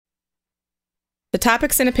The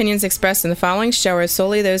topics and opinions expressed in the following show are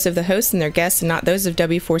solely those of the hosts and their guests and not those of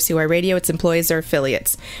W4CY Radio, its employees, or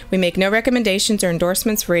affiliates. We make no recommendations or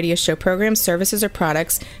endorsements for radio show programs, services, or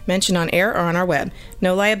products mentioned on air or on our web.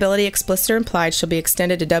 No liability, explicit or implied, shall be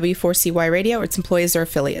extended to W4CY Radio or its employees or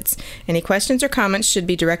affiliates. Any questions or comments should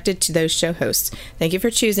be directed to those show hosts. Thank you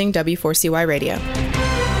for choosing W4CY Radio.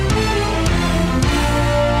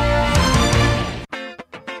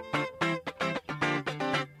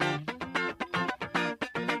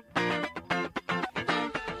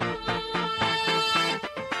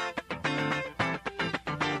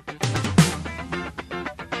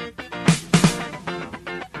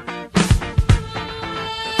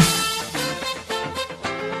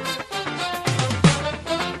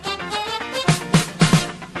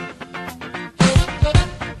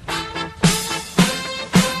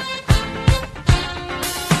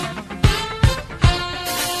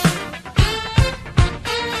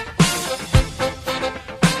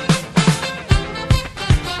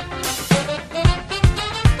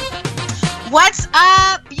 What's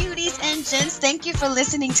up, beauties and gents? Thank you for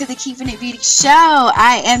listening to the Keeping It Beauty Show.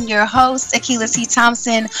 I am your host, Akilah C.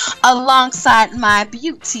 Thompson, alongside my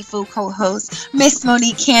beautiful co-host, Miss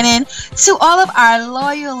Monique Cannon. To all of our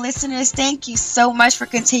loyal listeners, thank you so much for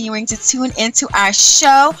continuing to tune into our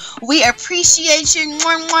show. We appreciate you.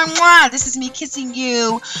 Mwah, mwah, mwah. This is me kissing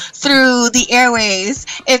you through the airways.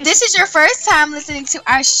 If this is your first time listening to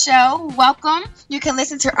our show, welcome. You can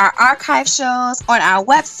listen to our archive shows on our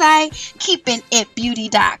website,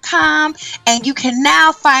 keepingitbeauty.com, and you can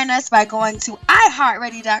now find us by going to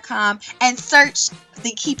iHeartRadio.com and search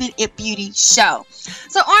the Keeping It Beauty Show.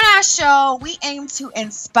 So on our show, we aim to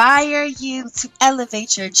inspire you to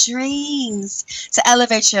elevate your dreams, to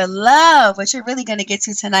elevate your love, which you're really going to get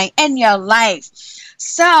to tonight in your life.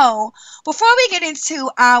 So before we get into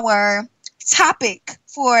our topic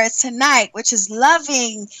for tonight, which is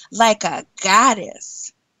loving like a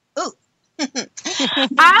goddess. Ooh. I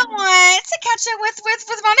want to catch up with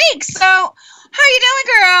Monique. So, how you doing,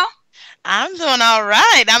 girl? I'm doing all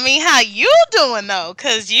right. I mean, how you doing though?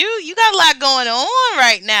 Cause you got a lot going on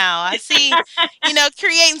right now. I see,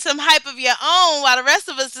 creating some hype of your own while the rest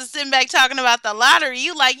of us is sitting back talking about the lottery.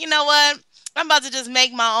 You like, you know what? I'm about to just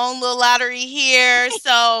make my own little lottery here.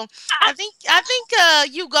 So I think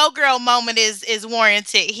you go girl moment is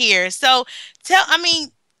warranted here. So tell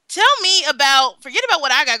me about, forget about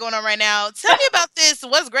what I got going on right now. Tell me about this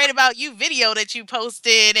What's Great About You video that you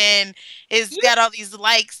posted and it's got all these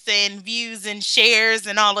likes and views and shares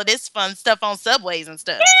and all of this fun stuff on subways and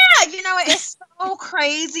stuff. Yeah, it's so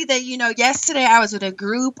crazy that, yesterday I was with a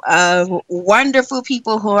group of wonderful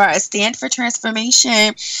people who are a stand for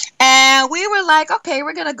transformation. And we were like, okay,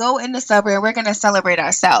 we're going to go in the subway and we're going to celebrate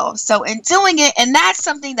ourselves. So in doing it, and that's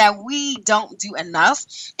something that we don't do enough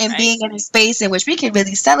in being in a space in which we can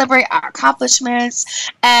really celebrate our accomplishments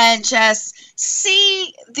and just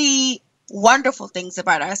see the wonderful things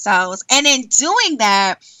about ourselves. And in doing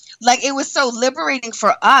that, it was so liberating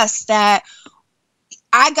for us that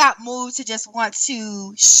I got moved to just want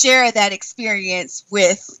to share that experience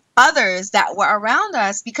with others that were around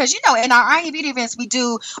us, because in our I Am Beauty events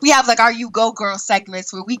we have our You Go Girl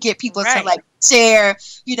segments where we get people to share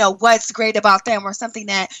what's great about them or something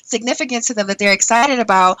that's significant to them that they're excited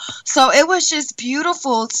about. So it was just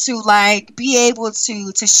beautiful to be able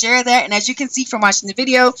to share that. And as you can see from watching the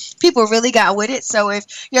video, people really got with it. So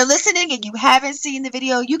if you're listening and you haven't seen the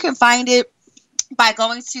video, you can find it by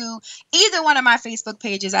going to either one of my Facebook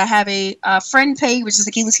pages. I have a friend page, which is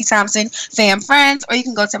Akilah T. Thompson Fam Friends, or you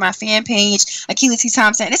can go to my fan page, Akilah T.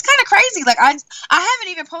 Thompson. And it's kind of crazy. I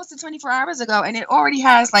haven't even posted 24 hours ago, and it already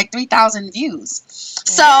has 3,000 views.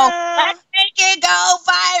 So let's make it go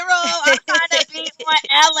viral. I'm trying to be more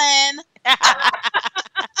Ellen.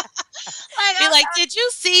 Did you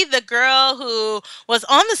see the girl who was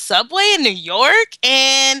on the subway in New York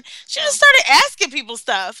and she just started asking people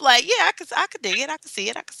stuff? I could dig it. I could see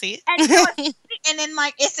it. And then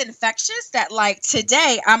it's infectious that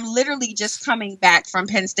today I'm literally just coming back from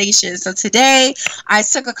Penn Station. So today I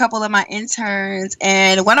took a couple of my interns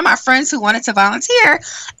and one of my friends who wanted to volunteer,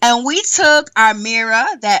 and we took our mirror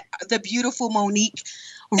that the beautiful Monique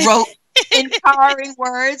wrote empowering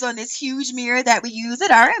words on this huge mirror that we use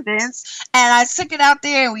at our events, and I took it out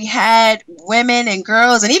there and we had women and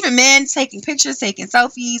girls and even men taking pictures, taking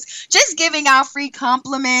selfies, just giving out free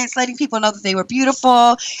compliments, letting people know that they were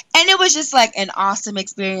beautiful. And it was just an awesome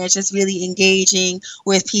experience, just really engaging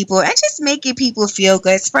with people and just making people feel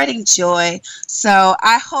good, spreading joy. So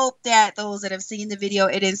I hope that those that have seen the video,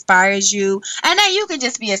 it inspires you and that you can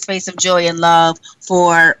just be a space of joy and love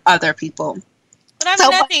for other people. But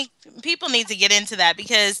I think people need to get into that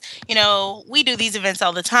because, we do these events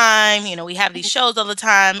all the time. We have these shows all the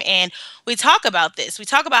time, and we talk about this. We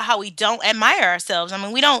talk about how we don't admire ourselves. I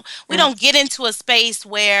mean, we don't get into a space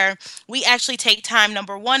where we actually take time,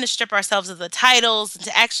 number one, to strip ourselves of the titles and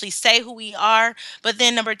to actually say who we are. But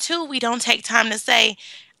then number two, we don't take time to say,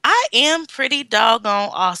 I am pretty doggone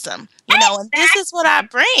awesome, and this is what I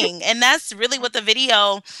bring. And that's really what the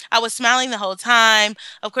video, I was smiling the whole time.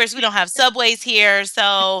 Of course, we don't have subways here,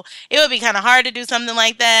 so it would be kind of hard to do something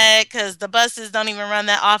like that because the buses don't even run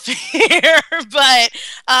that often here. But,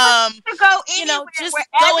 just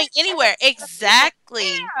going anywhere.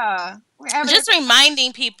 Exactly. Yeah. Just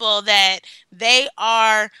reminding people that they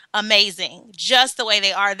are amazing just the way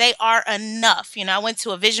they are. They are enough. I went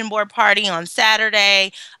to a vision board party on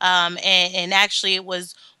Saturday, and actually it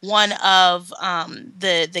was one of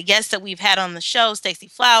the guests that we've had on the show, Stacey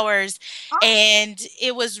Flowers, and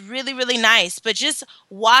it was really, really nice. But just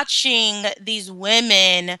watching these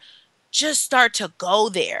women just start to go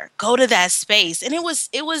to that space. And it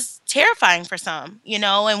was terrifying for some,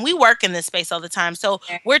 and we work in this space all the time. So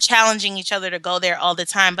we're challenging each other to go there all the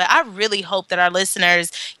time. But I really hope that our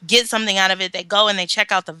listeners get something out of it. They go and they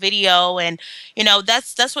check out the video. And,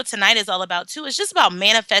 that's what tonight is all about too. It's just about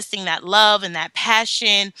manifesting that love and that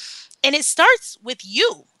passion. And it starts with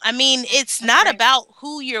you. I mean, it's not about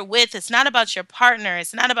who you're with. It's not about your partner.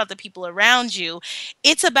 It's not about the people around you.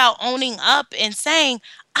 It's about owning up and saying,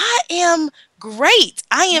 I am great.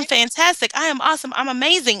 I am fantastic. I am awesome. I'm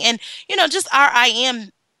amazing. And, just our I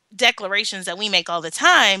am declarations that we make all the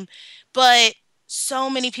time. But so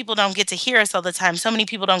many people don't get to hear us all the time. So many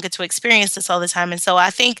people don't get to experience this all the time. And so I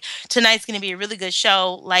think tonight's going to be a really good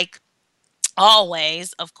show, like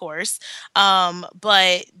always, of course.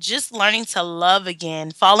 But just learning to love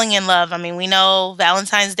again, falling in love. I mean, we know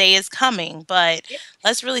Valentine's Day is coming, but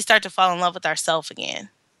let's really start to fall in love with ourselves again.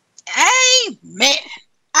 Amen.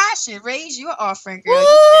 I should raise your offering, girl.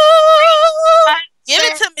 Give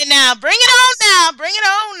it to me now. Bring it on now. Bring it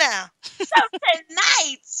on now. So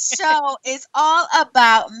tonight's show is all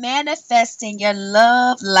about manifesting your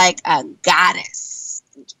love like a goddess.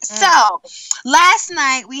 So, last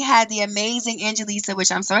night we had the amazing Angelisa,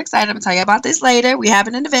 which I'm so excited. I'm going to tell you about this later. We have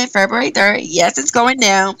an event February 3rd. Yes, it's going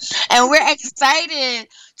down. And we're excited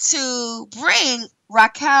to bring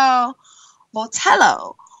Raquel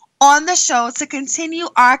Botello on the show to continue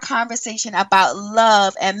our conversation about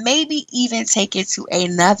love and maybe even take it to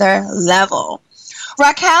another level.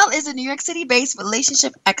 Raquel is a New York City-based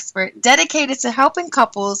relationship expert dedicated to helping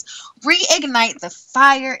couples reignite the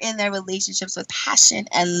fire in their relationships with passion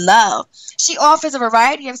and love. She offers a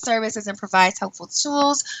variety of services and provides helpful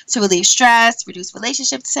tools to relieve stress, reduce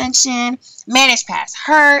relationship tension, manage past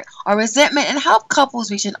hurt or resentment, and help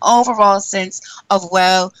couples reach an overall sense of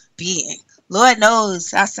well-being. Lord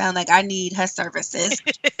knows I sound like I need her services.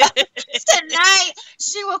 Tonight,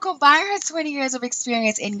 she will combine her 20 years of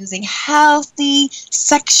experience in using healthy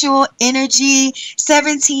sexual energy,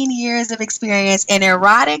 17 years of experience in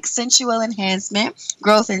erotic sensual enhancement,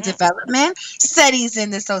 growth and development, studies in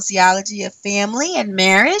the sociology of family and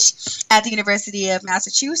marriage at the University of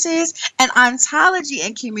Massachusetts, and ontology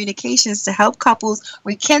and communications to help couples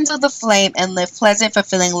rekindle the flame and live pleasant,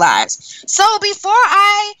 fulfilling lives. So before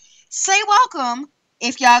I say welcome,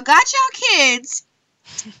 if y'all got y'all kids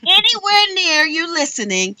anywhere near you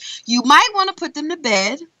listening, you might want to put them to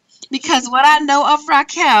bed because what I know of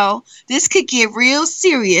Raquel, this could get real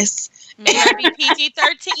serious. Maybe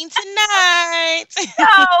PG-13 tonight. So,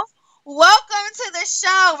 welcome to the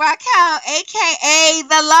show, Raquel, a.k.a.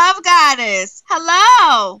 the Love Goddess.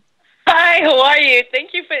 Hello. Hi, how are you?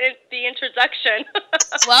 Thank you for the introduction.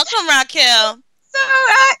 Welcome, Raquel. So,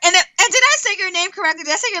 and did I say your name correctly?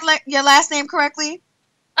 Did I say your last name correctly?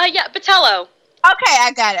 Yeah, Botello. Okay,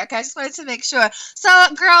 I got it. Okay, I just wanted to make sure. So,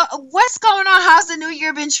 girl, what's going on? How's the new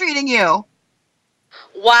year been treating you?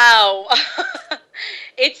 Wow.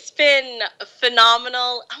 It's been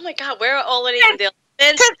phenomenal. Oh, my God, we're already in the...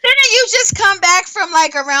 Consider you just come back from,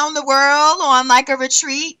 like, around the world on, like, a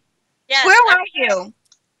retreat. Yes. Where were you?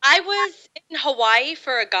 I was in Hawaii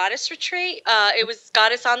for a goddess retreat. It was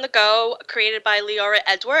Goddess on the Go, created by Leora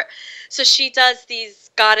Edward. So she does these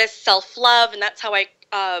goddess self-love, and that's how I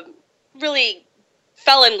really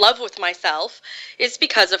fell in love with myself, is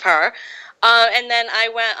because of her. And then I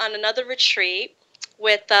went on another retreat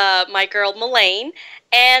with my girl Melaine,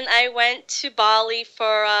 and I went to Bali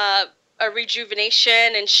for a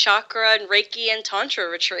rejuvenation and chakra and Reiki and Tantra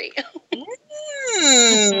retreat. Okay.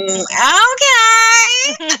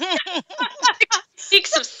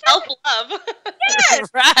 Weeks of Self-love. Yes.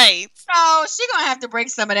 Right. So she gonna have to break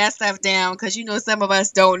some of that stuff down because you know some of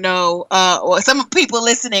us don't know, or some people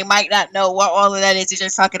listening might not know what all of that is you're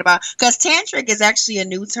just talking about. Because tantric is actually a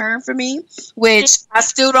new term for me, which I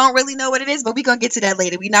still don't really know what it is, but we're gonna get to that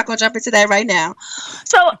later. We're not gonna jump into that right now.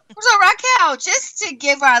 So Raquel, just to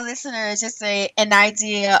give our listeners just an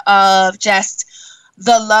idea of just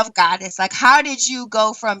the love goddess, like how did you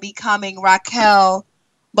go from becoming Raquel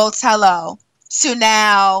Botello to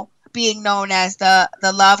now being known as the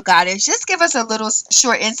love goddess? Just give us a little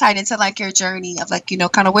short insight into like your journey of like, you know,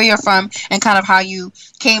 kind of where you're from and kind of how you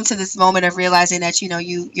came to this moment of realizing that, you know,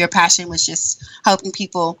 your passion was just helping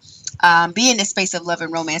people be in this space of love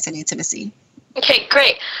and romance and intimacy. Okay,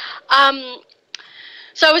 great.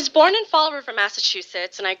 So I was born in Fall River,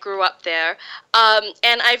 Massachusetts, and I grew up there.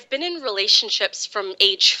 And I've been in relationships from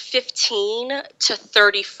age 15 to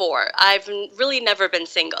 34. I've really never been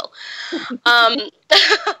single. And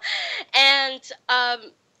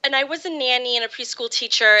I was a nanny and a preschool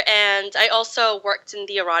teacher, and I also worked in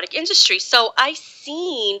the erotic industry. So I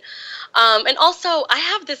seen, and also I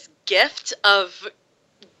have this gift of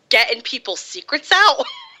getting people's secrets out.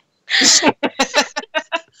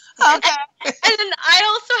 Okay. And then I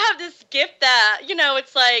also have this gift that, you know,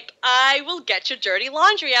 it's like I will get your dirty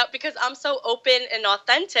laundry out because I'm so open and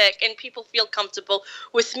authentic and people feel comfortable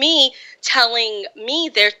with me telling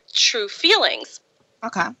me their true feelings.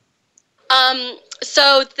 Okay.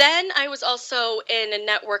 So then I was also in a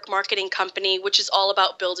network marketing company, which is all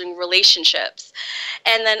about building relationships.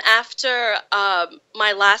 And then after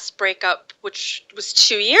my last breakup, which was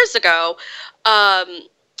 2 years ago,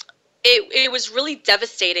 it was really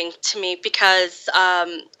devastating to me because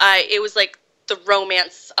it was like the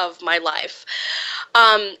romance of my life.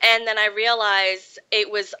 And then I realized it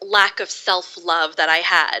was lack of self-love that I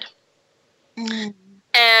had. Mm.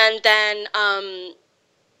 And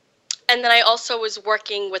then I also was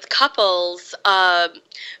working with couples, but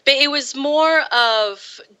it was more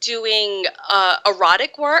of doing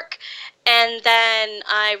erotic work. And then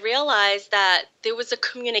I realized that there was a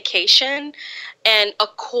communication and a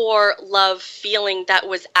core love feeling that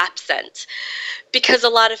was absent. Because a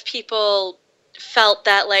lot of people felt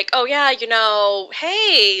that like, oh yeah, you know,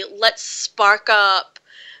 hey, let's spark up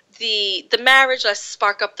the marriage, let's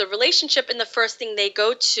spark up the relationship, and the first thing they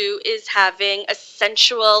go to is having a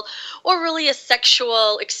sensual or really a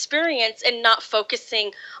sexual experience and not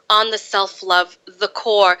focusing on the self-love, the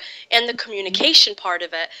core, and the communication part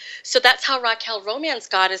of it. So that's how Raquel Romance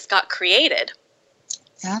Goddess got created.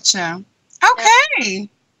 Gotcha. Okay.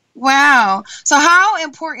 Wow. So how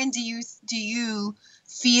important do you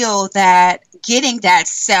feel that getting that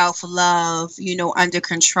self-love, you know, under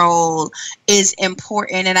control is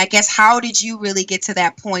important? And I guess how did you really get to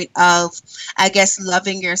that point of, I guess,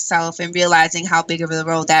 loving yourself and realizing how big of a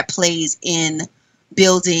role that plays in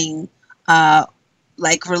building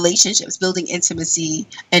like relationships, building intimacy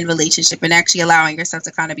and relationship, and actually allowing yourself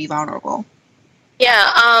to kind of be vulnerable?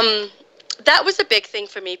 Yeah, that was a big thing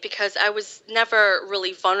for me because I was never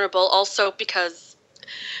really vulnerable. Also because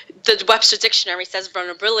the Webster Dictionary says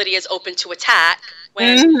vulnerability is open to attack,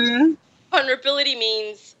 when vulnerability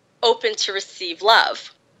means open to receive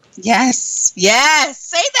love. Yes. Yes.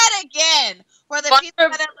 Say that again for the people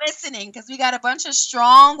that are listening, because we got a bunch of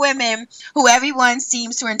strong women who everyone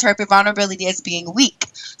seems to interpret vulnerability as being weak.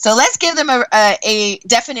 So let's give them a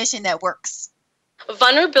definition that works.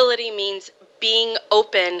 Vulnerability means being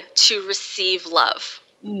open to receive love.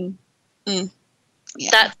 Yeah.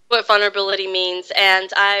 That's what vulnerability means. And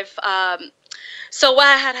so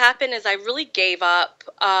what had happened is I really gave up,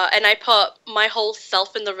 and I put my whole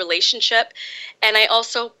self in the relationship, and I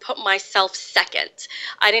also put myself second.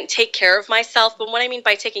 I didn't take care of myself, but what I mean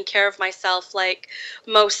by taking care of myself, like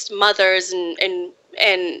most mothers and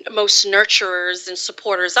most nurturers and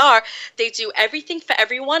supporters are, they do everything for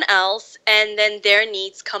everyone else, and then their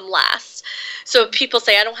needs come last. So people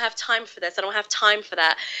say, I don't have time for this, I don't have time for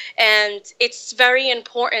that. And it's very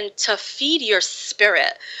important to feed your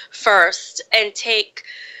spirit first and take,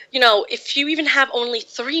 you know, if you even have only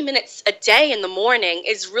 3 minutes a day in the morning,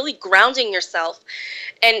 is really grounding yourself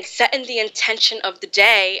and setting the intention of the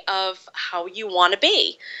day of how you want to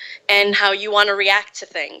be and how you want to react to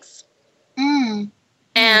things.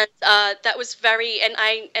 And that was and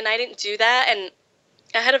I didn't do that, and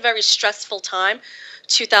I had a very stressful time,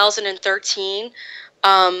 2013,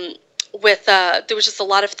 with there was just a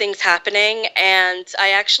lot of things happening, and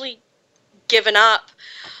I actually given up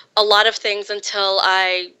a lot of things until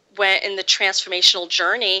I went in the transformational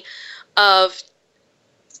journey of,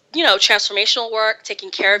 you know, transformational work,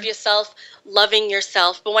 taking care of yourself, loving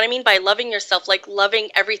yourself. But what I mean by loving yourself, like loving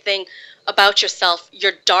everything about yourself,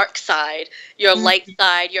 your dark side, your light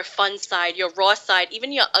side, your fun side, your raw side,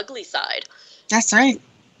 even your ugly side. That's right.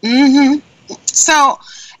 Mm-hmm. So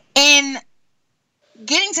in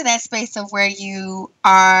getting to that space of where you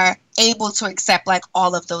are able to accept like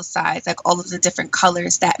all of those sides, like all of the different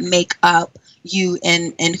colors that make up you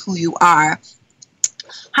and who you are,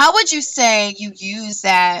 how would you say you use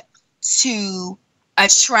that to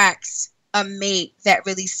attract a mate that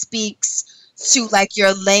really speaks to like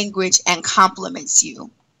your language and compliments you?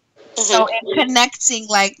 So in connecting,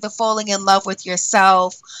 like the falling in love with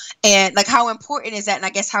yourself, and like how important is that, and I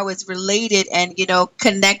guess how it's related and, you know,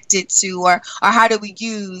 connected to, or how do we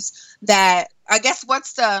use that? I guess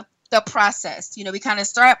what's the process? You know, we kind of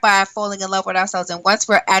start by falling in love with ourselves, and once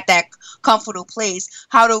we're at that comfortable place,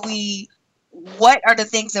 what are the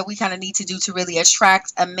things that we kind of need to do to really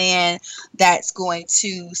attract a man that's going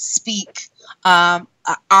to speak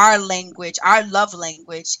our language, our love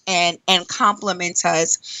language, and compliment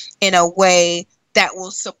us in a way that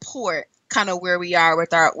will support kind of where we are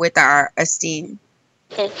with our esteem?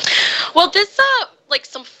 Well, there's like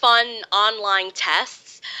some fun online tests.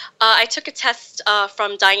 I took a test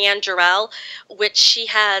from Diane Jarrell, which she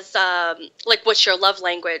has like, what's your love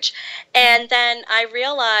language? And then I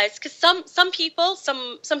realized, because some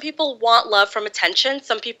people want love from attention,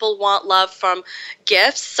 some people want love from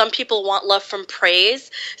gifts, some people want love from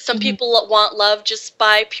praise, some people want love just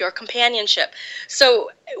by pure companionship.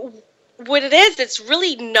 So what it is, it's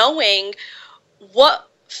really knowing what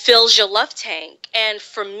fills your love tank. And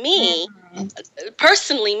for me,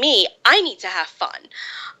 personally, I need to have fun.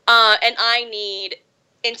 And I need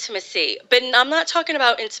intimacy. But I'm not talking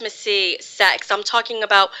about intimacy, sex. I'm talking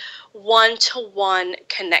about one-to-one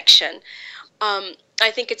connection.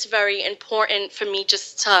 I think it's very important for me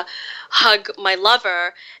just to hug my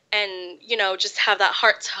lover and, you know, just have that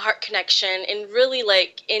heart-to-heart connection and really,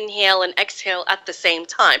 like, inhale and exhale at the same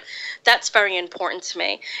time. That's very important to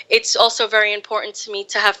me. It's also very important to me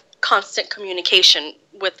to have constant communication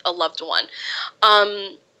with a loved one.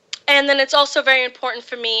 And then it's also very important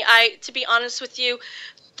for me, to be honest with you,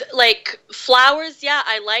 like flowers, yeah,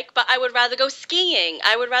 I like, but I would rather go skiing.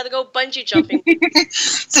 I would rather go bungee jumping.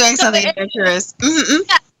 Doing something adventurous.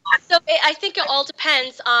 Yeah. So I think it all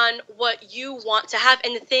depends on what you want to have.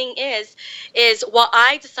 And the thing is what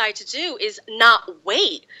I decide to do is not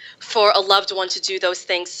wait for a loved one to do those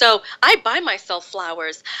things. So I buy myself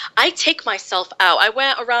flowers. I take myself out. I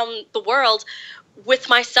went around the world with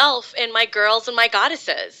myself and my girls and my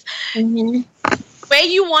goddesses. The way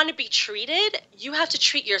you want to be treated, you have to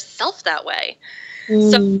treat yourself that way.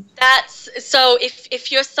 So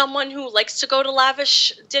if you're someone who likes to go to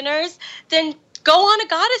lavish dinners, then go on a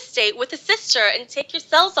goddess date with a sister and take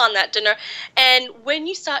yourselves on that dinner. And when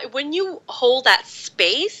you hold that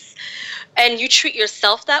space and you treat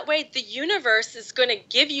yourself that way, the universe is going to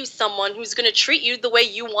give you someone who's going to treat you the way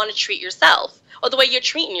you want to treat yourself, or the way you're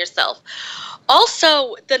treating yourself.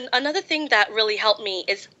 Also, another thing that really helped me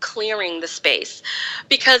is clearing the space,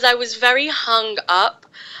 because I was very hung up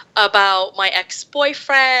about my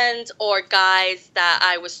ex-boyfriend or guys that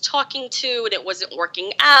I was talking to and it wasn't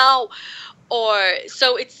working out.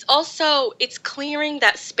 So it's clearing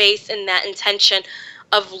that space and that intention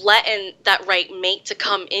of letting that right mate to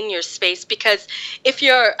come in your space. Because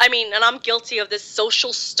and I'm guilty of this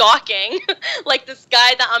social stalking, like this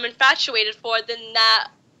guy that I'm infatuated for, then that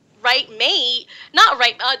right mate,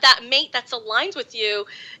 that mate that's aligned with you,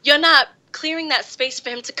 you're not clearing that space for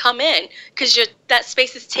him to come in, because that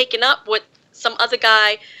space is taken up with some other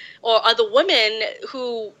guy or other woman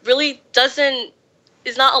who really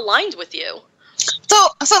is not aligned with you.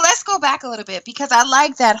 So let's go back a little bit, because I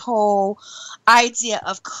like that whole idea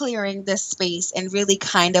of clearing the space and really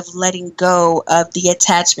kind of letting go of the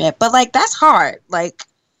attachment. But like, that's hard, like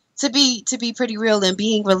to be pretty real, and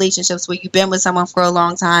being in relationships where you've been with someone for a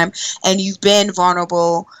long time and you've been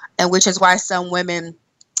vulnerable, and which is why some women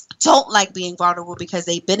don't like being vulnerable, because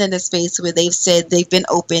they've been in a space where they've said, they've been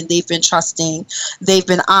open, they've been trusting, they've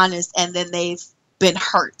been honest, and then they've been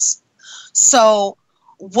hurt. So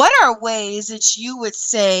what are ways that you would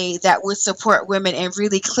say that would support women in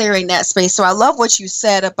really clearing that space? So I love what you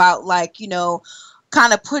said about, like, you know,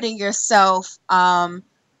 kind of putting yourself,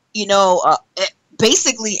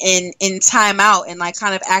 basically in time out, and like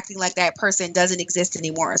kind of acting like that person doesn't exist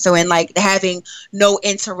anymore. So in like having no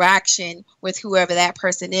interaction with whoever that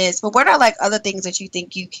person is. But what are like other things that you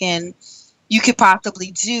think you could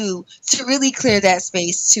possibly do to really clear that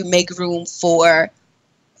space to make room for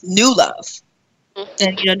new love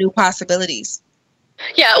and, you know, new possibilities?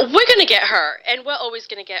 Yeah, we're going to get her, and we're always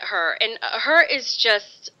going to get her. And her is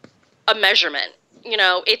just a measurement. You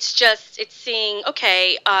know, it's seeing,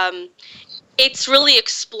 okay, it's really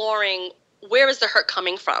exploring where is the hurt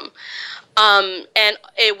coming from. And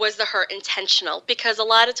was the hurt intentional? Because a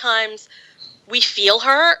lot of times we feel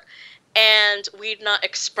hurt and we're not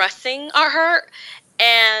expressing our hurt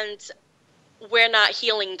and we're not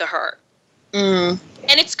healing the hurt. And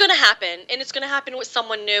it's going to happen. And it's going to happen with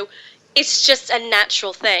someone new. It's just a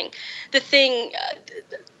natural thing. The thing,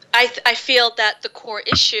 I feel that the core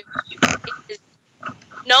issue is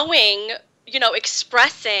knowing, you know,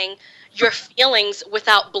 expressing your feelings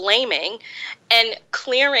without blaming and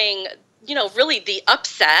clearing, you know, really the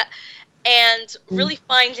upset and really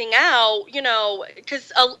finding out, you know,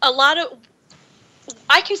 because a lot of,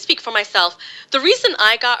 I can speak for myself. The reason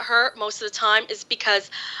I got hurt most of the time is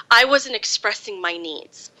because I wasn't expressing my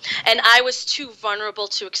needs. And I was too vulnerable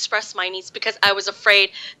to express my needs because I was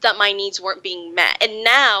afraid that my needs weren't being met. And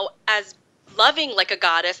now, as loving like a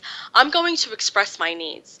goddess, I'm going to express my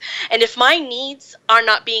needs. And if my needs are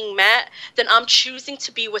not being met, then I'm choosing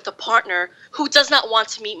to be with a partner who does not want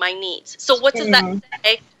to meet my needs. So what does that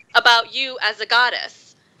say about you as a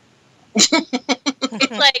goddess?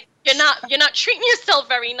 It's like you're not treating yourself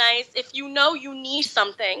very nice if you know you need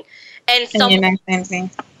something, and someone,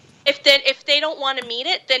 if they don't want to meet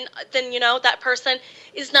it, then you know that person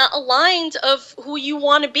is not aligned of who you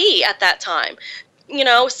want to be at that time. You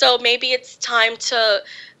know, so maybe it's time to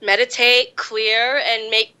meditate, clear, and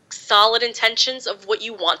make solid intentions of what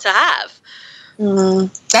you want to have.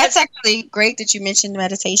 That's actually great that you mentioned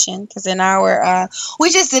meditation, because in our we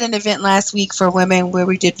just did an event last week for women where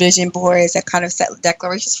we did vision boards that kind of set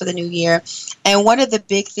declarations for the new year, and one of the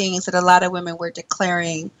big things that a lot of women were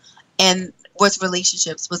declaring and was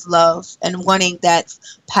relationships, was love, and wanting that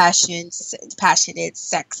passionate,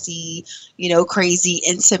 sexy, you know, crazy,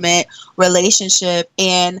 intimate relationship.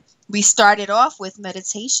 And we started off with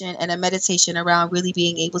meditation, and a meditation around really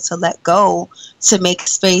being able to let go, to make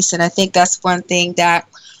space. And I think that's one thing that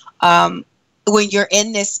when you're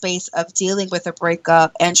in this space of dealing with a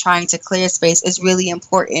breakup and trying to clear space is really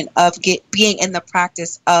important, of being in the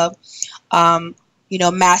practice of you know,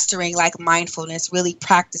 mastering like mindfulness, really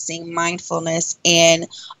practicing mindfulness. And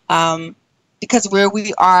because where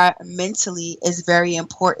we are mentally is very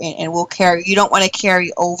important, and you don't want to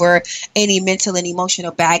carry over any mental and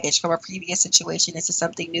emotional baggage from a previous situation into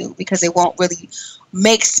something new, because it won't really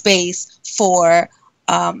make space for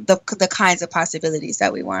the kinds of possibilities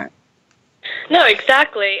that we want. No,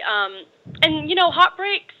 exactly. And, you know,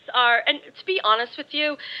 heartbreaks are, and to be honest with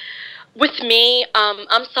you, with me,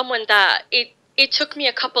 I'm someone that it takes me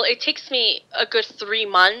a good 3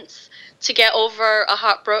 months to get over a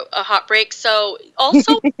heartbreak. So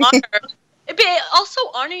also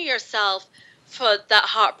honor yourself for that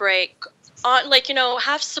heartbreak. Like, you know,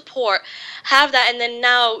 have support, have that, and then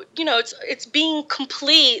now, you know, it's being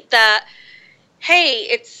complete that, hey,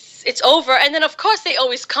 it's over. And then of course they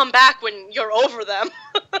always come back when you're over them.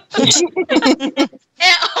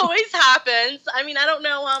 It always happens. I mean, I don't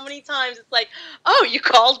know how many times it's like, oh, you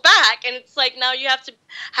called back. And it's like, now you have to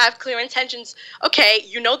have clear intentions. Okay,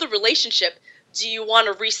 you know the relationship. Do you want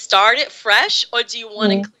to restart it fresh, or do you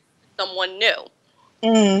want to clear someone new?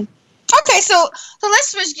 Okay, so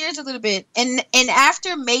let's switch gears a little bit. And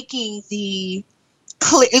after making the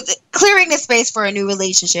clearing the space for a new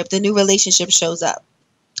relationship, the new relationship shows up.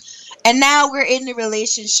 And now we're in the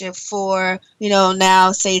relationship for, you know,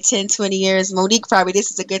 now say 10, 20 years. Monique, probably this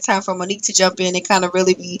is a good time for Monique to jump in and kind of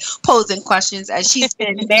really be posing questions, as she's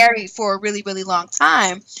been married for a really, really long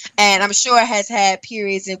time. And I'm sure has had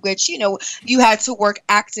periods in which, you know, you had to work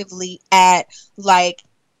actively at like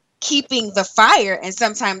keeping the fire, and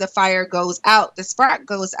sometimes the fire goes out, the spark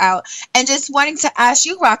goes out. And just wanting to ask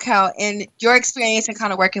you, Raquel, in your experience in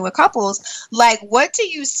kind of working with couples, like, what do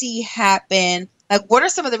you see happen? Like, what are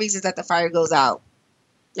some of the reasons that the fire goes out?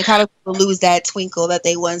 They kind of lose that twinkle that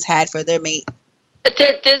they once had for their mate.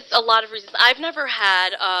 There's a lot of reasons. I've never had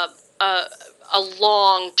a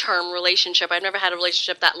long-term relationship. I've never had a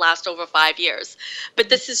relationship that lasts over 5 years. But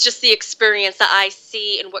this is just the experience that I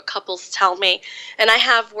see and what couples tell me. And I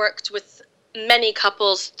have worked with many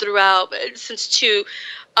couples throughout since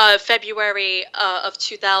February of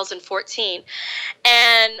 2014.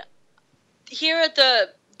 And here are the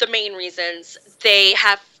main reasons. They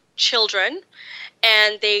have children,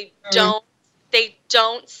 and they don't they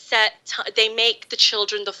make the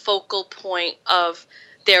children the focal point of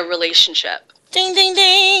their relationship. Ding, ding,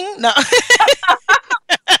 ding. No.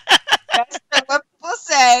 That's what people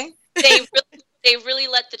say. They really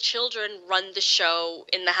let the children run the show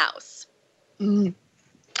in the house.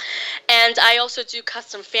 And I also do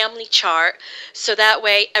custom family chart, so that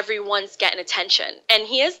way everyone's getting attention. And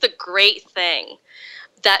here's the great thing,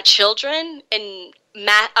 that children and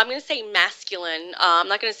I'm going to say masculine. I'm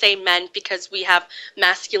not going to say men, because we have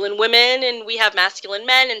masculine women and we have masculine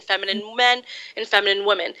men and feminine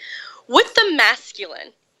women. With the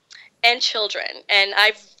masculine and children, and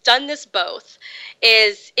I've done this both,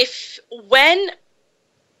 is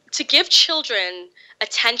to give children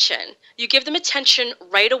attention, you give them attention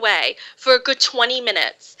right away for a good 20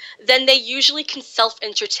 minutes, then they usually can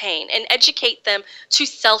self-entertain, and educate them to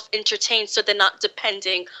self-entertain so they're not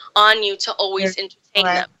depending on you to always entertain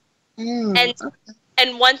them.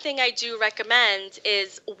 And one thing I do recommend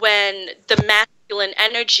is when the masculine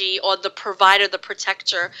energy or the provider, the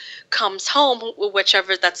protector, comes home,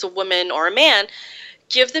 whichever that's a woman or a man,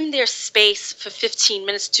 give them their space for 15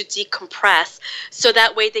 minutes to decompress, so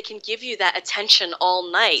that way they can give you that attention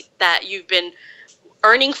all night that you've been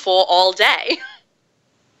earning for all day.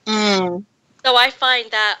 So I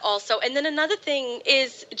find that also. And then another thing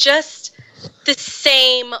is just the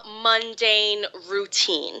same mundane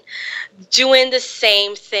routine, doing the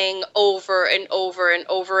same thing over and over and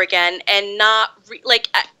over again, and not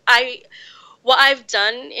what I've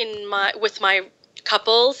done with my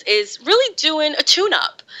couples is really doing a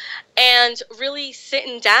tune-up and really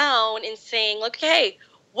sitting down and saying, okay,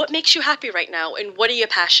 what makes you happy right now, and what are your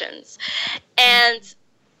passions? And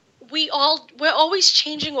we're always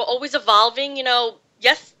changing, we're always evolving.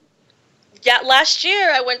 Last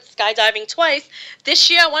year I went skydiving twice. This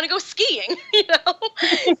year I want to go skiing.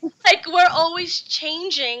 Like, we're always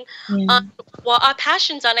changing on what our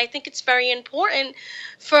passions are. And I think it's very important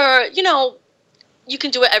for, you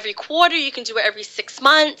can do it every quarter, you can do it every 6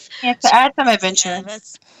 months. Yeah, to add some adventure.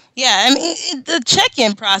 I mean, the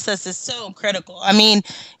check-in process is so critical. I mean,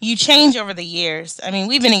 you change over the years. I mean,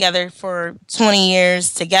 we've been together for 20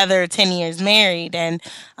 years together, 10 years married, and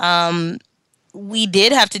we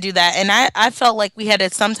did have to do that. And I felt like we had to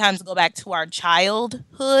sometimes go back to our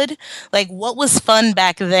childhood. Like, what was fun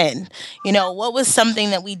back then? What was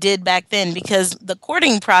something that we did back then? Because the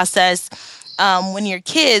courting process, when you're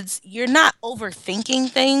kids, you're not overthinking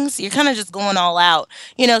things. You're kind of just going all out,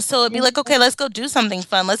 so it'd be like, okay, let's go do something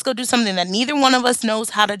fun. Let's go do something that neither one of us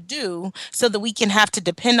knows how to do, so that we can have to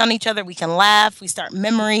depend on each other. We can laugh. We start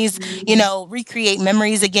memories, recreate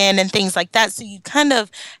memories again and things like that. So you kind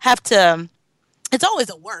of have to, it's always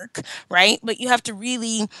a work, right? But you have to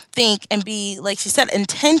really think and be, like she said,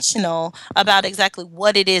 intentional about exactly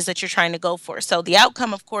what it is that you're trying to go for. So the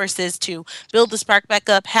outcome, of course, is to build the spark back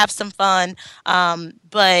up, have some fun,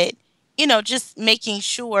 but just making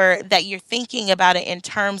sure that you're thinking about it in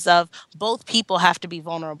terms of both people have to be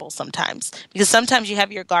vulnerable sometimes, because sometimes you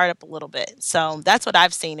have your guard up a little bit. So that's what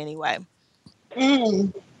I've seen anyway.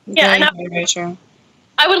 Yeah, very true.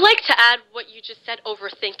 I would like to add what you just said,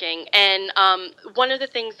 overthinking. And one of the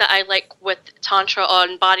things that I like with Tantra or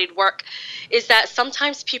embodied work is that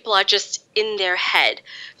sometimes people are just in their head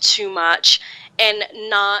too much and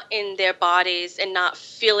not in their bodies and not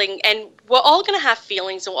feeling. And we're all going to have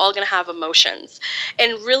feelings and we're all going to have emotions.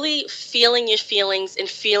 And really feeling your feelings and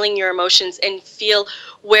feeling your emotions and feel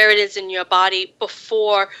where it is in your body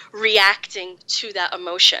before reacting to that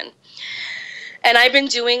emotion. And I've been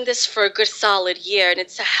doing this for a good solid year, and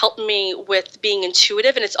it's helped me with being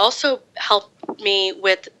intuitive, and it's also helped me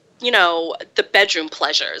with, the bedroom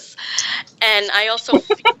pleasures. And I also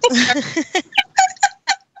feel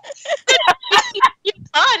your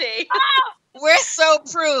body. We're so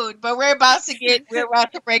prude, but we're about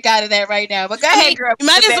to break out of that right now. But go ahead, girl. You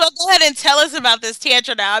might as well go ahead and tell us about this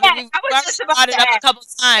tantra now. I mean, we've brought it up a couple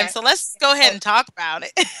times, so let's go ahead and talk about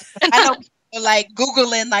it. I know. Like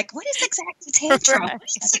Googling, like, what is exactly tantra?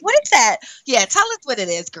 What is that? Yeah, tell us what it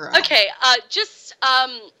is, girl. Okay,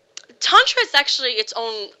 Tantra is actually its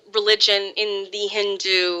own religion in the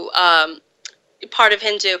Hindu part of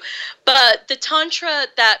Hindu, but the Tantra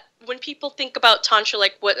that when people think about Tantra,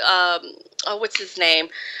 like what's his name?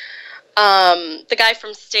 The guy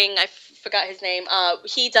from Sting, I forgot his name.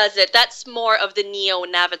 He does it. That's more of the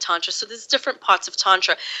Neo-Nava Tantra. So there's different parts of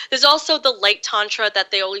Tantra. There's also the light Tantra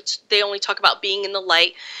that they only talk about being in the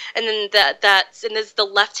light, and then and there's the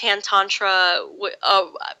left-hand Tantra.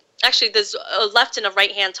 Actually, there's a left and a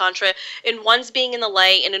right-hand Tantra, and one's being in the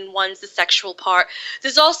light, and then one's the sexual part.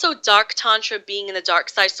 There's also dark Tantra, being in the dark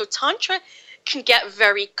side. So Tantra can get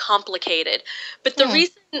very complicated. But the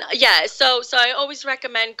reason, so I always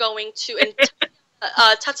recommend going to, and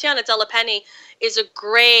Tatiana Della Penny is a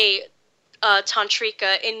great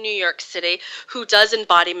tantrika in New York City who does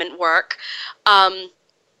embodiment work.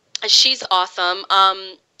 She's awesome.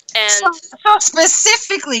 And so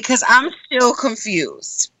specifically, because I'm still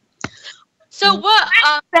confused. So what?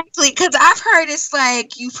 Exactly, because I've heard it's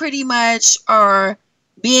like you pretty much are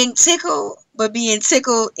being tickled, but being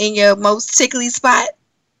tickled in your most tickly spot.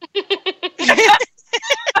 Right.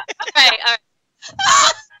 All right.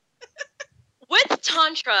 With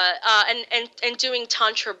tantra and doing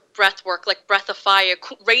tantra breath work, like breath of fire,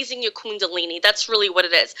 raising your kundalini, that's really what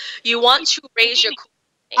it is. You want to raise your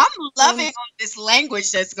kundalini. I'm loving all this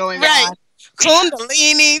language that's going Right. on.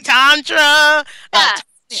 Kundalini, Tantra, Yeah.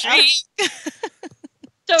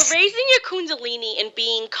 So raising your kundalini and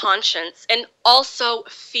being conscious and also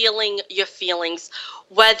feeling your feelings,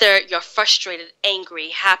 whether you're frustrated, angry,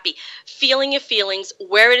 happy, feeling your feelings,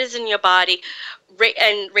 where it is in your body,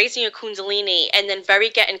 and raising your kundalini, and then very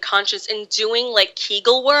getting conscious and doing like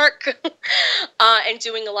Kegel work and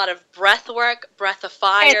doing a lot of breath work, breath of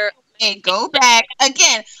fire. And go back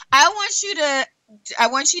again. I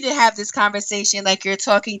want you to have this conversation like you're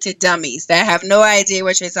talking to dummies that have no idea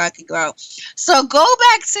what you're talking about. So go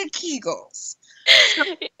back to Kegels.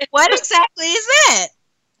 What exactly is that?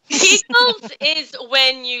 Kegels is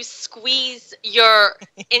when you squeeze your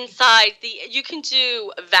inside. You can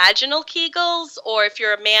do vaginal Kegels, or if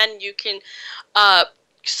you're a man, you can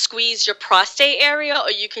squeeze your prostate area,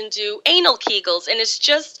 or you can do anal Kegels, and it's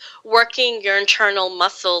just working your internal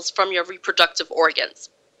muscles from your reproductive organs.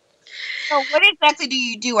 So what exactly do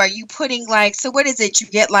you do? Are you putting like, so what is it? You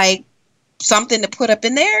get like something to put up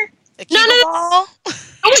in there? No. Oh,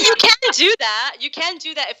 you can do that. You can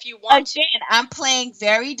do that if you want to. Again, I'm playing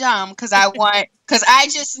very dumb because I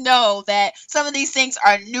just know that some of these things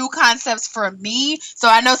are new concepts for me. So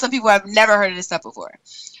I know some people have never heard of this stuff before.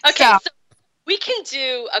 Okay, so we can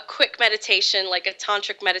do a quick meditation, like a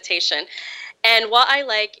tantric meditation. And what I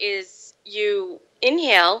like is you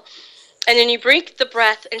inhale, and then you bring the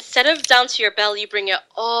breath, instead of down to your belly, you bring it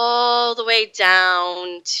all the way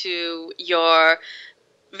down to your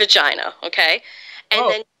vagina, okay? And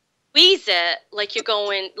then squeeze it like you're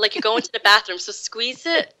going to the bathroom. So squeeze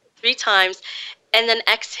it 3 times, and then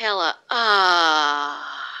exhale it.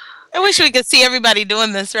 I wish we could see everybody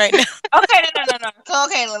doing this right now. Okay, no. So,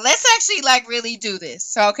 okay, let's actually like really do this.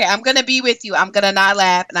 So, okay, I'm gonna be with you. I'm gonna not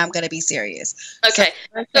laugh, and I'm gonna be serious. Okay.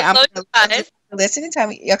 So I'm listen and tell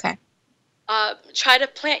me. Okay. Try to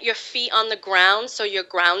plant your feet on the ground so you're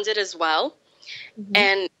grounded as well. Mm-hmm.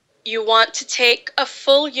 And you want to take a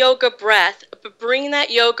full yoga breath, but bring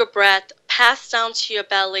that yoga breath pass down to your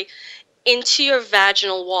belly into your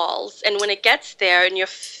vaginal walls. And when it gets there and you're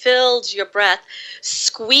filled your breath,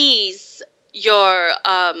 squeeze your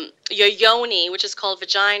yoni, which is called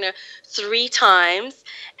vagina, 3 times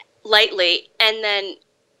lightly, and then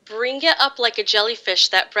bring it up like a jellyfish,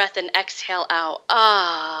 that breath, and exhale out.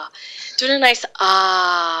 Doing a nice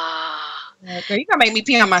Girl, you're gonna make me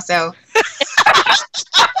pee on myself.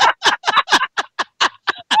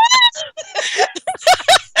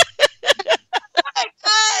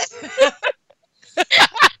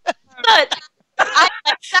 But I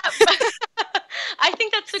like that. I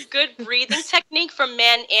think that's a good breathing technique for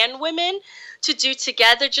men and women to do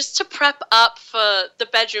together, just to prep up for the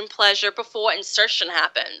bedroom pleasure before insertion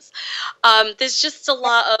happens. There's just a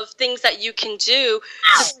lot of things that you can do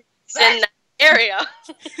in that area.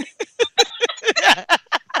 I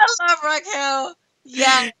love Raquel.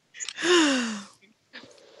 Yeah.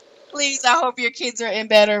 Please, I hope your kids are in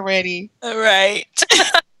bed already. All right.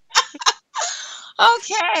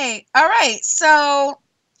 Okay. All right. So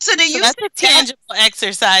do you? That's a tangible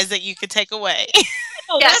exercise that you could take away.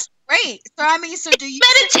 Oh, that's great. So I mean, so do you?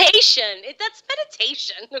 Meditation. That's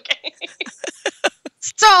meditation. Okay.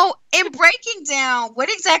 So in breaking down, what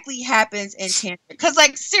exactly happens in tantra? Because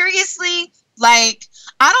like seriously, like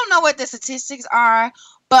I don't know what the statistics are,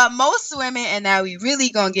 but most women, and now we really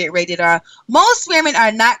gonna get rated R. Most women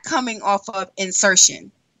are not coming off of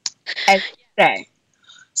insertion, as you say.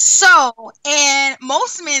 So, and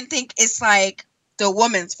most men think it's like the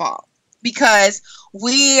woman's fault because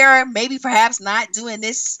we're maybe perhaps not doing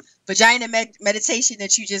this vagina meditation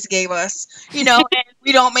that you just gave us, you know, and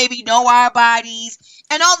we don't maybe know our bodies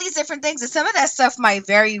and all these different things. And some of that stuff might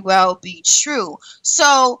very well be true.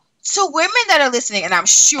 So to women that are listening, and I'm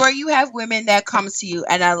sure you have women that come to you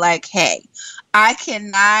and are like, hey, I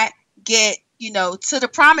cannot get, you know, to the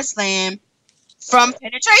promised land from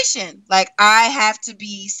penetration. Like I have to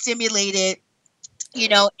be stimulated, you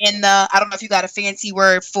know, in the, I don't know if you got a fancy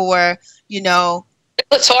word for, you know.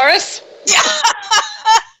 Clitoris?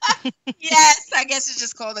 Yes, I guess it's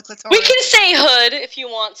just called the clitoris. We can say hood if you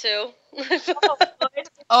want to.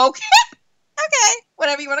 Okay. Okay.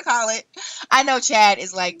 Whatever you want to call it. I know Chad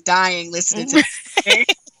is like dying listening to this.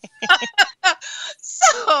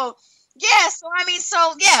 So, yeah. So, I mean,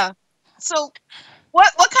 so, yeah. So,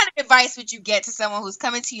 what kind of advice would you get to someone who's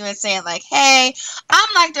coming to you and saying like, hey, I'm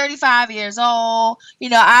like 35 years old,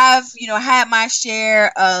 I've had my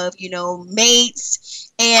share of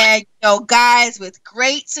mates and guys with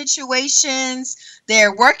great situations,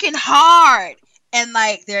 they're working hard and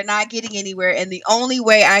like they're not getting anywhere, and the only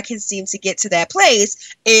way I can seem to get to that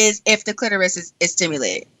place is if the clitoris is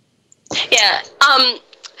stimulated? Yeah.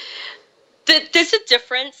 There's a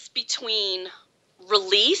difference between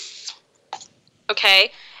release,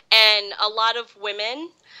 okay, and a lot of women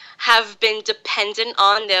have been dependent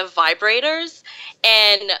on their vibrators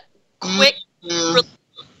and quick.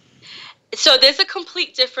 So there's a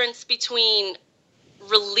complete difference between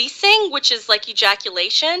releasing, which is like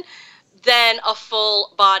ejaculation, than a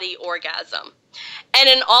full body orgasm. And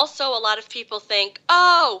then also a lot of people think,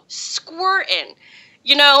 oh, squirting,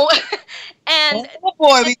 and oh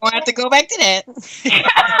boy, we're gonna have to go back to that.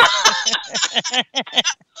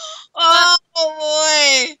 Oh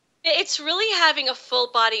boy. It's really having a full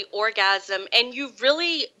body orgasm, and you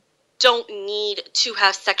really don't need to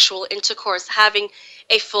have sexual intercourse having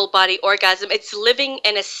a full body orgasm. It's living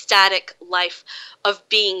an ecstatic life of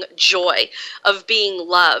being joy, of being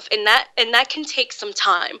love, and that can take some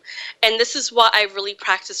time. And this is what I really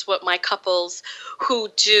practice with my couples who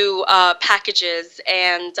do packages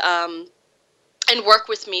and work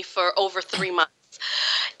with me for over 3 months.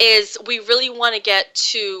 Is we really want to get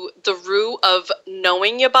to the root of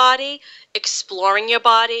knowing your body, exploring your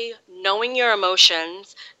body, knowing your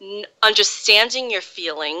emotions, understanding your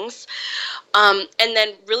feelings, and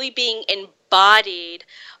then really being embodied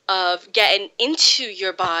of getting into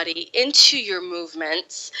your body, into your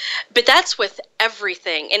movements. But that's with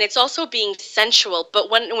everything. And it's also being sensual. But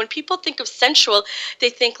when people think of sensual, they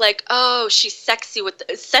think like, oh, she's sexy.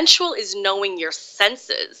 Sensual is knowing your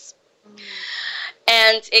senses.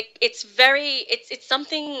 And it's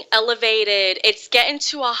something elevated. It's getting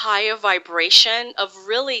to a higher vibration of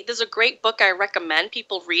really, there's a great book I recommend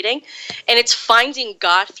people reading, and it's Finding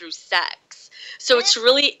God Through Sex. So it's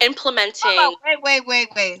really implementing. Oh,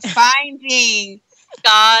 wait. Finding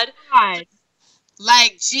God.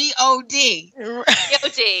 Like G-O-D.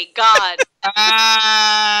 G-O-D, God.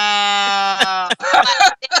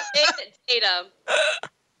 Data.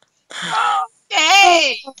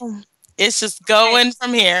 Okay. It's just going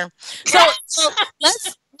from here. So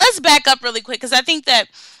let's back up really quick, because I think that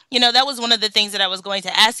that was one of the things that I was going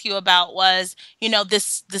to ask you about was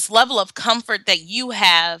this level of comfort that you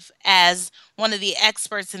have as one of the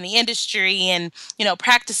experts in the industry and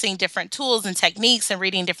practicing different tools and techniques and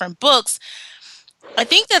reading different books. I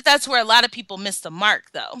think that that's where a lot of people miss the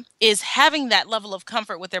mark, though, is having that level of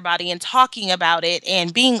comfort with their body and talking about it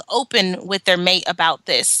and being open with their mate about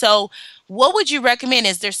this. So what would you recommend?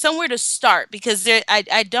 Is there somewhere to start? Because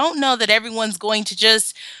I don't know that everyone's going to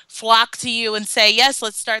just flock to you and say, yes,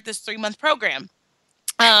 let's start this 3-month program.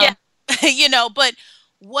 But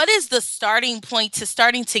what is the starting point to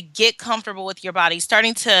starting to get comfortable with your body,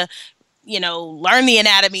 starting to learn the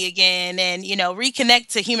anatomy again and, reconnect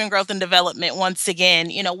to human growth and development once again?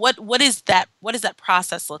 What does that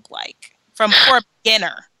process look like for a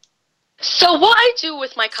beginner? So what I do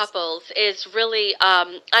with my couples is really,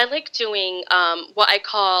 I like doing what I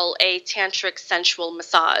call a tantric sensual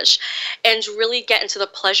massage, and really get into the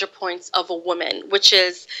pleasure points of a woman, which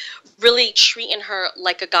is really treating her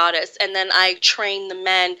like a goddess. And then I train the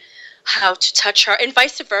men how to touch her, and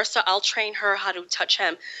vice versa. I'll train her how to touch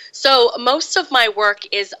him. So most of my work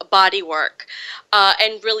is body work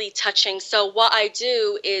and really touching. So what I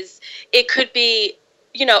do is it could be,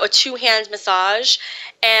 a 2-hand massage,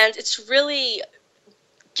 and it's really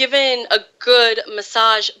given a good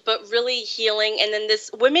massage, but really healing. And then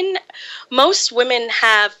most women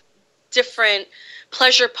have different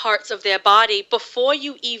pleasure parts of their body before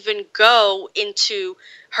you even go into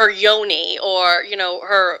her yoni or,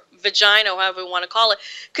 her vagina, however you want to call it,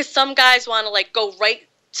 because some guys want to go right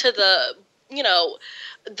to the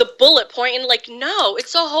bullet point, and no,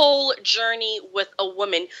 it's a whole journey with a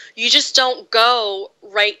woman. You just don't go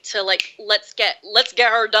right to let's get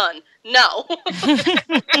her done. No.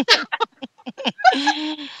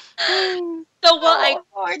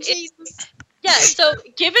 So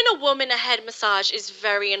giving a woman a head massage is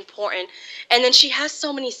very important, and then she has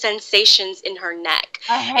so many sensations in her neck.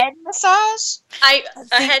 A head massage?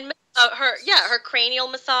 Her cranial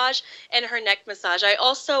massage and her neck massage. I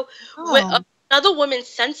also another woman's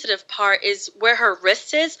sensitive part is where her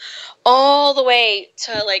wrist is, all the way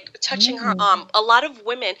to touching her arm. A lot of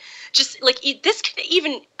women just this can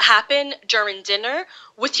even happen during dinner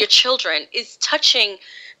with your children, is touching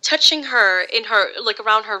her in her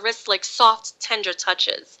around her wrist, soft, tender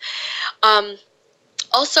touches.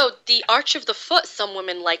 also the arch of the foot, some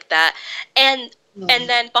women like that, and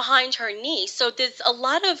then behind her knee. So there's a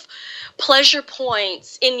lot of pleasure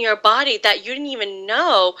points in your body that you didn't even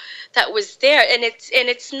know that was there, and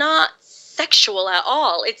it's not sexual at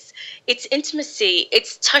all. It's intimacy.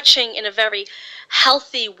 It's touching in a very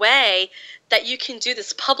healthy way that you can do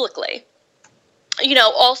this publicly.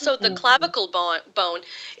 Also the clavicle bone,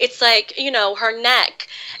 it's like, her neck,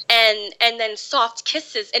 and then soft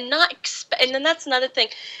kisses, and and then that's another thing,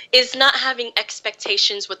 is not having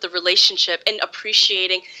expectations with the relationship, and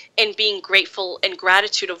appreciating and being grateful and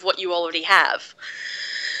gratitude of what you already have.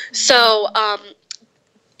 So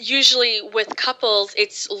usually with couples,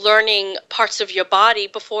 it's learning parts of your body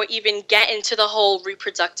before even getting to the whole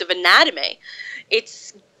reproductive anatomy.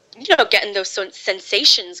 It's getting those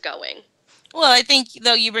sensations going. Well, I think,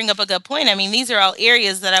 though, you bring up a good point. I mean, these are all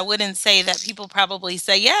areas that I wouldn't say that people probably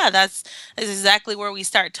say, yeah, that's exactly where we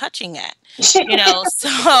start touching at. So,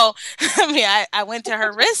 I mean, I went to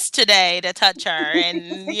her wrist today to touch her,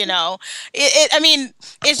 and, I mean,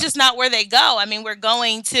 it's just not where they go. I mean,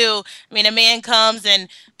 a man comes and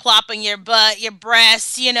plopping your butt, your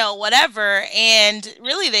breasts, whatever, and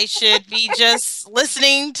really they should be just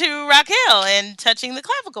listening to Raquel and touching the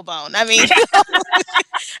clavicle bone. I mean...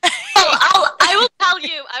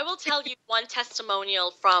 I will tell you one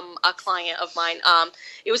testimonial from a client of mine.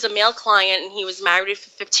 It was a male client, and he was married for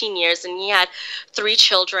 15 years, and he had 3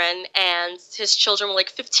 children, and his children were like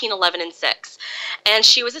 15, 11, and 6. And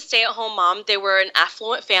she was a stay-at-home mom. They were an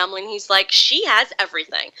affluent family, and he's like, she has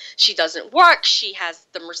everything. She doesn't work. She has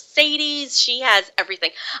the Mercedes. She has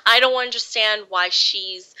everything. I don't understand why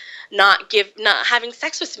she's not having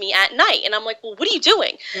sex with me at night. And I'm like, well, what are you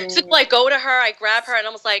doing? So I go to her, I grab her, and I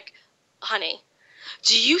was like, honey,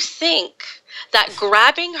 do you think that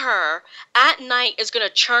grabbing her at night is going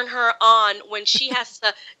to turn her on when she has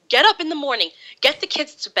to get up in the morning, get the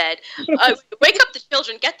kids to bed, wake up the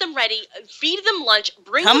children, get them ready, feed them lunch,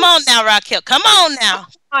 bring Come on now, Raquel. Come on now.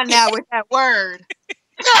 Come on now with that word.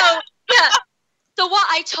 So, yeah. So what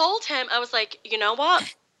I told him, I was like, you know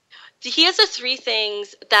what? Here's the 3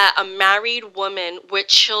 things that a married woman with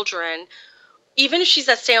children, even if she's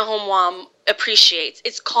a stay-at-home mom, appreciates.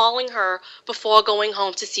 It's calling her before going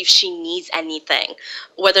home to see if she needs anything,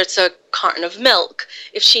 whether it's a carton of milk,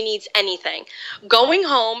 if she needs anything. Going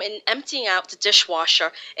home and emptying out the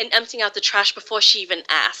dishwasher and emptying out the trash before she even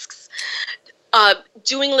asks.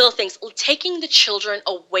 Doing little things, taking the children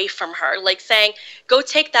away from her, like saying, go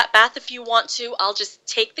take that bath if you want to. I'll just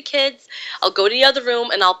take the kids. I'll go to the other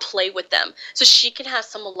room and I'll play with them so she can have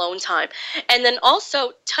some alone time. And then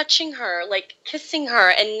also touching her, like kissing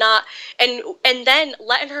her, and then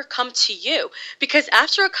letting her come to you. Because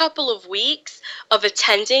after a couple of weeks of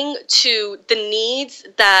attending to the needs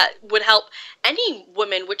that would help any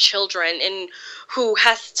woman with children and who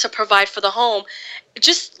has to provide for the home,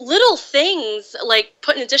 just little things like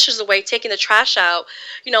putting the dishes away, taking the trash out,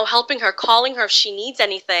 helping her, calling her if she needs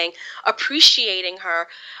anything, appreciating her,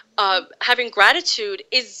 having gratitude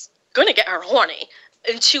is going to get her horny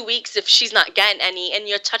in 2 weeks if she's not getting any, and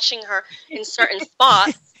you're touching her in certain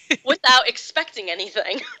spots without expecting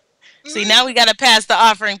anything. See, now we got to pass the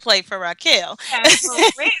offering plate for Raquel. Yeah, for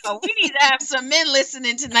real. We need to have some men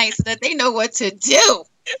listening tonight so that they know what to do.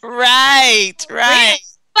 Right.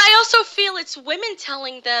 But I also feel it's women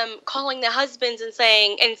calling their husbands and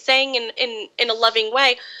saying in a loving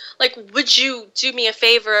way, like, would you do me a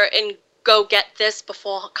favor and go get this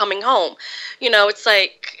before coming home? It's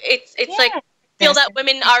like, like, I feel that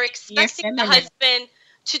women are expecting the husband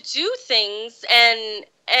to do things, and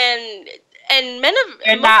men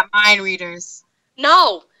they're not mind readers.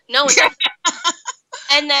 No.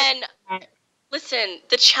 And then, listen,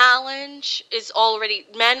 the challenge is already,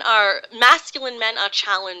 masculine men are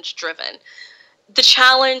challenge driven. The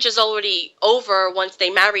challenge is already over once they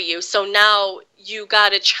marry you. So now you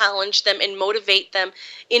got to challenge them and motivate them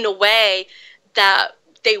in a way that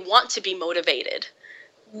they want to be motivated.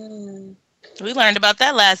 We learned about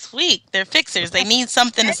that last week. They're fixers. They need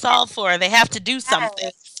something to solve for. They have to do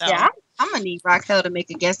something. So. Yeah, I'm going to need Raquel to make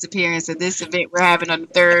a guest appearance at this event we're having on the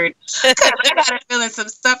 3rd. Because I got a feeling some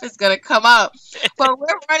stuff is going to come up. But we're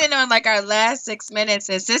running on like our last 6 minutes.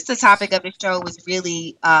 And since the topic of the show was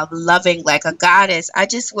really loving like a goddess, I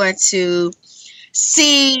just want to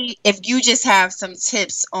see if you just have some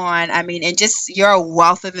tips on, and just your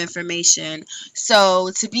wealth of information.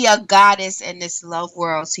 So to be a goddess in this love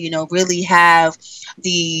world, to, really have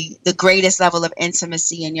the greatest level of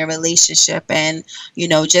intimacy in your relationship, and,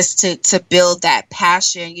 just to build that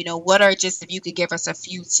passion, what are just, if you could give us a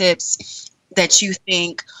few tips that you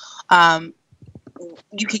think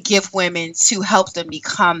you could give women to help them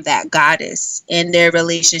become that goddess in their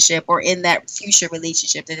relationship or in that future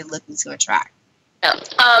relationship that they're looking to attract? Yeah.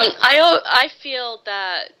 I feel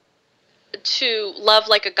that to love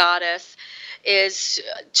like a goddess is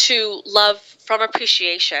to love from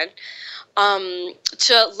appreciation,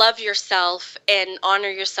 to love yourself and honor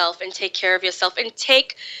yourself and take care of yourself and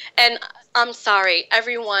I'm sorry,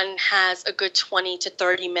 everyone has a good 20 to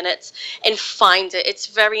 30 minutes and find it. It's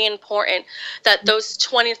very important that those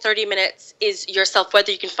 20 to 30 minutes is yourself, whether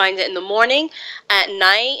you can find it in the morning, at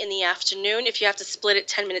night, in the afternoon. If you have to split it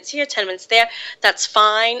 10 minutes here, 10 minutes there, that's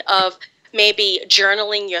fine. Of maybe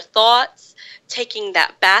journaling your thoughts, taking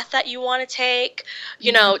that bath that you want to take,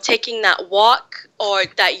 taking that walk or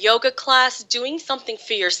that yoga class, doing something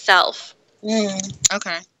for yourself.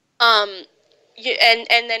 Okay.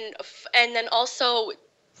 And then also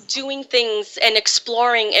doing things and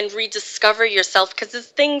exploring and rediscover yourself, because it's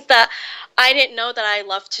things that I didn't know that I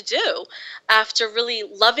love to do after really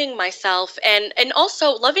loving myself and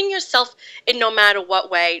also loving yourself in no matter what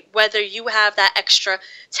way, whether you have that extra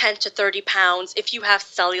 10 to 30 pounds, if you have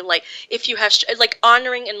cellulite, if you have like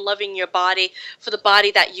honoring and loving your body for the body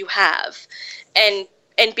that you have and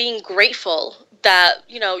being grateful that,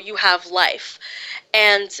 you have life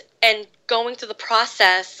and going through the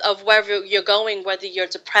process of wherever you're going, whether you're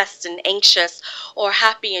depressed and anxious or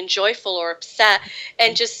happy and joyful or upset,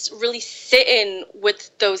 and just really sit in with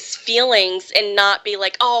those feelings and not be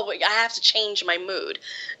like, oh, I have to change my mood.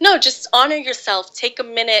 No, just honor yourself. Take a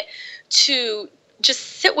minute to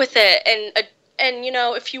just sit with it. And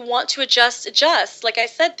if you want to adjust. Like I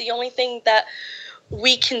said, the only thing that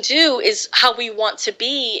we can do is how we want to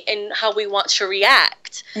be and how we want to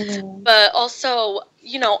react. Mm-hmm. But also,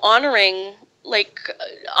 honoring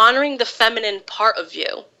the feminine part of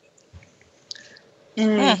you.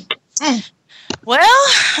 Well,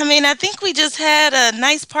 I think we just had a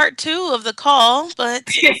nice part 2 of the call, but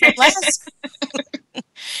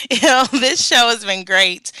this show has been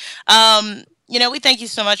great. We thank you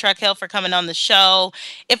so much, Raquel, for coming on the show.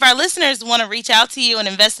 If our listeners want to reach out to you and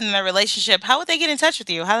invest in their relationship, how would they get in touch with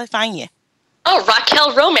you? How do they find you? Oh,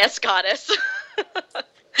 Raquel Romance Goddess.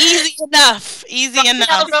 Easy enough.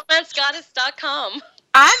 RaquelRomanceGoddess.com.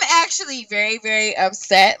 I'm actually very, very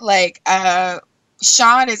upset.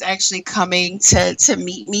 Sean is actually coming to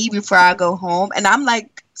meet me before I go home. And I'm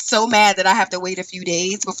so mad that I have to wait a few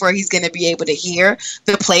days before he's going to be able to hear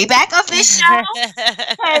the playback of this show.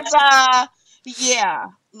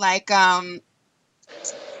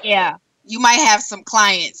 You might have some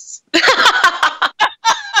clients. I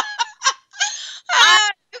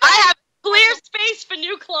have clear space for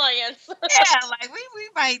new clients. We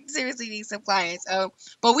might seriously need some clients.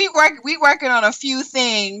 But we working on a few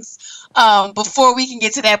things before we can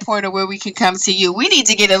get to that point of where we can come to you. We need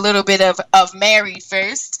to get a little bit of married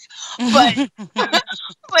first. But but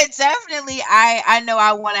definitely I know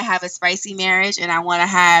I want to have a spicy marriage and I want to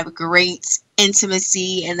have great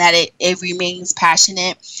intimacy and that it remains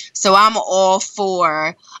passionate. So I'm all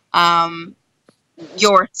for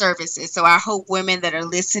your services. So I hope women that are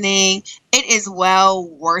listening, it is well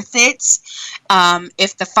worth it.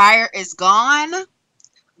 If the fire is gone,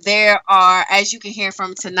 there are, as you can hear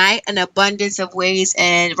from tonight, an abundance of ways,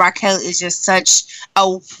 and Raquel is just such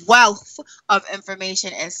a wealth of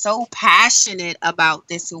information and so passionate about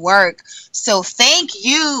this work. So thank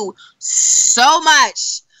you so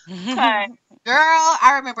much. Girl,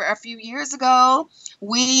 I remember a few years ago,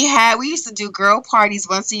 we used to do girl parties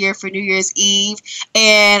once a year for New Year's Eve,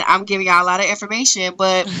 and I'm giving y'all a lot of information,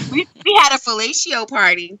 but we had a fellatio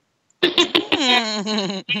party.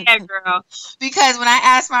 Yeah, girl. Because when I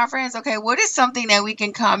asked my friends, okay, what is something that we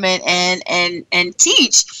can come in and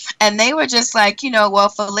teach? And they were just like,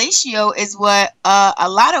 fellatio is what a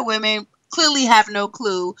lot of women clearly have no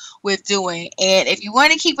clue with doing. And if you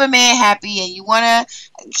want to keep a man happy and you want to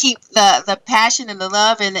keep the passion and the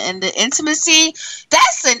love and the intimacy,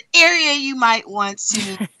 that's an area you might want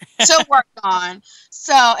to work on.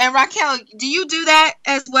 So, and Raquel, do you do that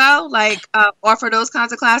as well? Offer those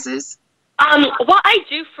kinds of classes? What I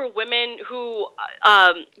do for women who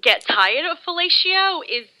get tired of fellatio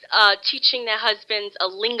is teaching their husbands a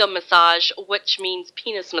linga massage, which means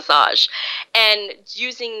penis massage, and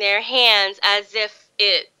using their hands as if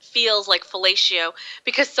it feels like fellatio,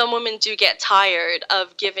 because some women do get tired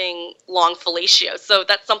of giving long fellatio. So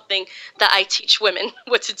that's something that I teach women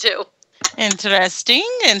what to do. Interesting.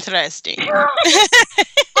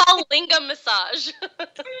 Called linga massage.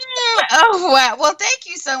 Oh, wow. Well, thank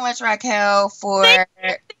you so much, Raquel, for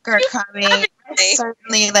coming.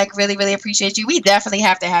 certainly really, really appreciate you. We definitely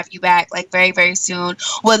have to have you back very, very soon.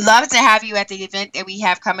 Would love to have you at the event that we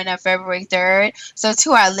have coming up February 3rd. So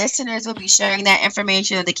to our listeners, we'll be sharing that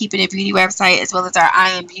information on the Keeping It Beauty website as well as our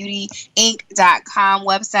IamBeautyInc.com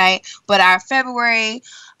website. But our February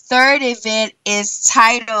 3rd event is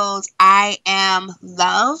titled I Am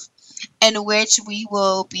Love, in which we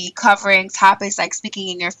will be covering topics like speaking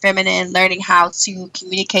in your feminine, learning how to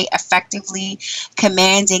communicate effectively,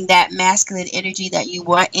 commanding that masculine energy that you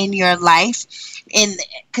want in your life.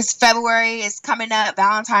 Because February is coming up,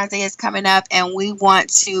 Valentine's Day is coming up, and we want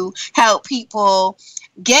to help people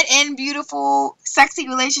get in beautiful, sexy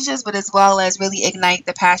relationships, but as well as really ignite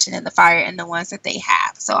the passion and the fire in the ones that they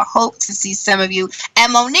have. So I hope to see some of you.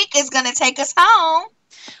 And Monique is going to take us home.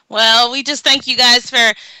 Well, we just thank you guys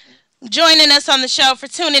for joining us on the show, for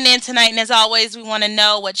tuning in tonight. And as always, we want to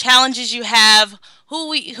know what challenges you have,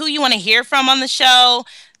 who you want to hear from on the show.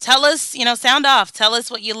 Tell us, sound off. Tell us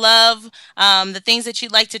what you love, the things that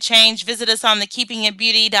you'd like to change. Visit us on the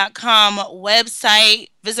keepingitbeauty.com website.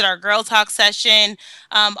 Visit our Girl Talk session.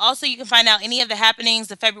 Also, you can find out any of the happenings,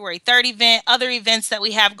 the February 3rd event, other events that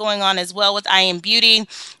we have going on as well with I Am Beauty,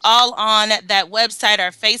 all on that website.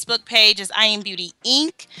 Our Facebook page is I Am Beauty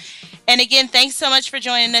Inc. And again, thanks so much for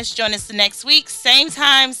joining us. Join us the next week. Same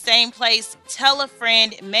time, same place. Tell a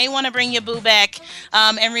friend. May want to bring your boo back.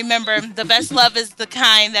 And remember, the best love is the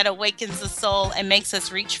kind that awakens the soul and makes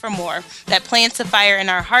us reach for more, that plants a fire in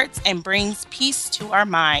our hearts and brings peace to our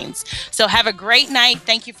minds. So have a great night.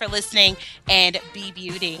 Thank you for listening, and be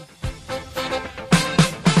beauty.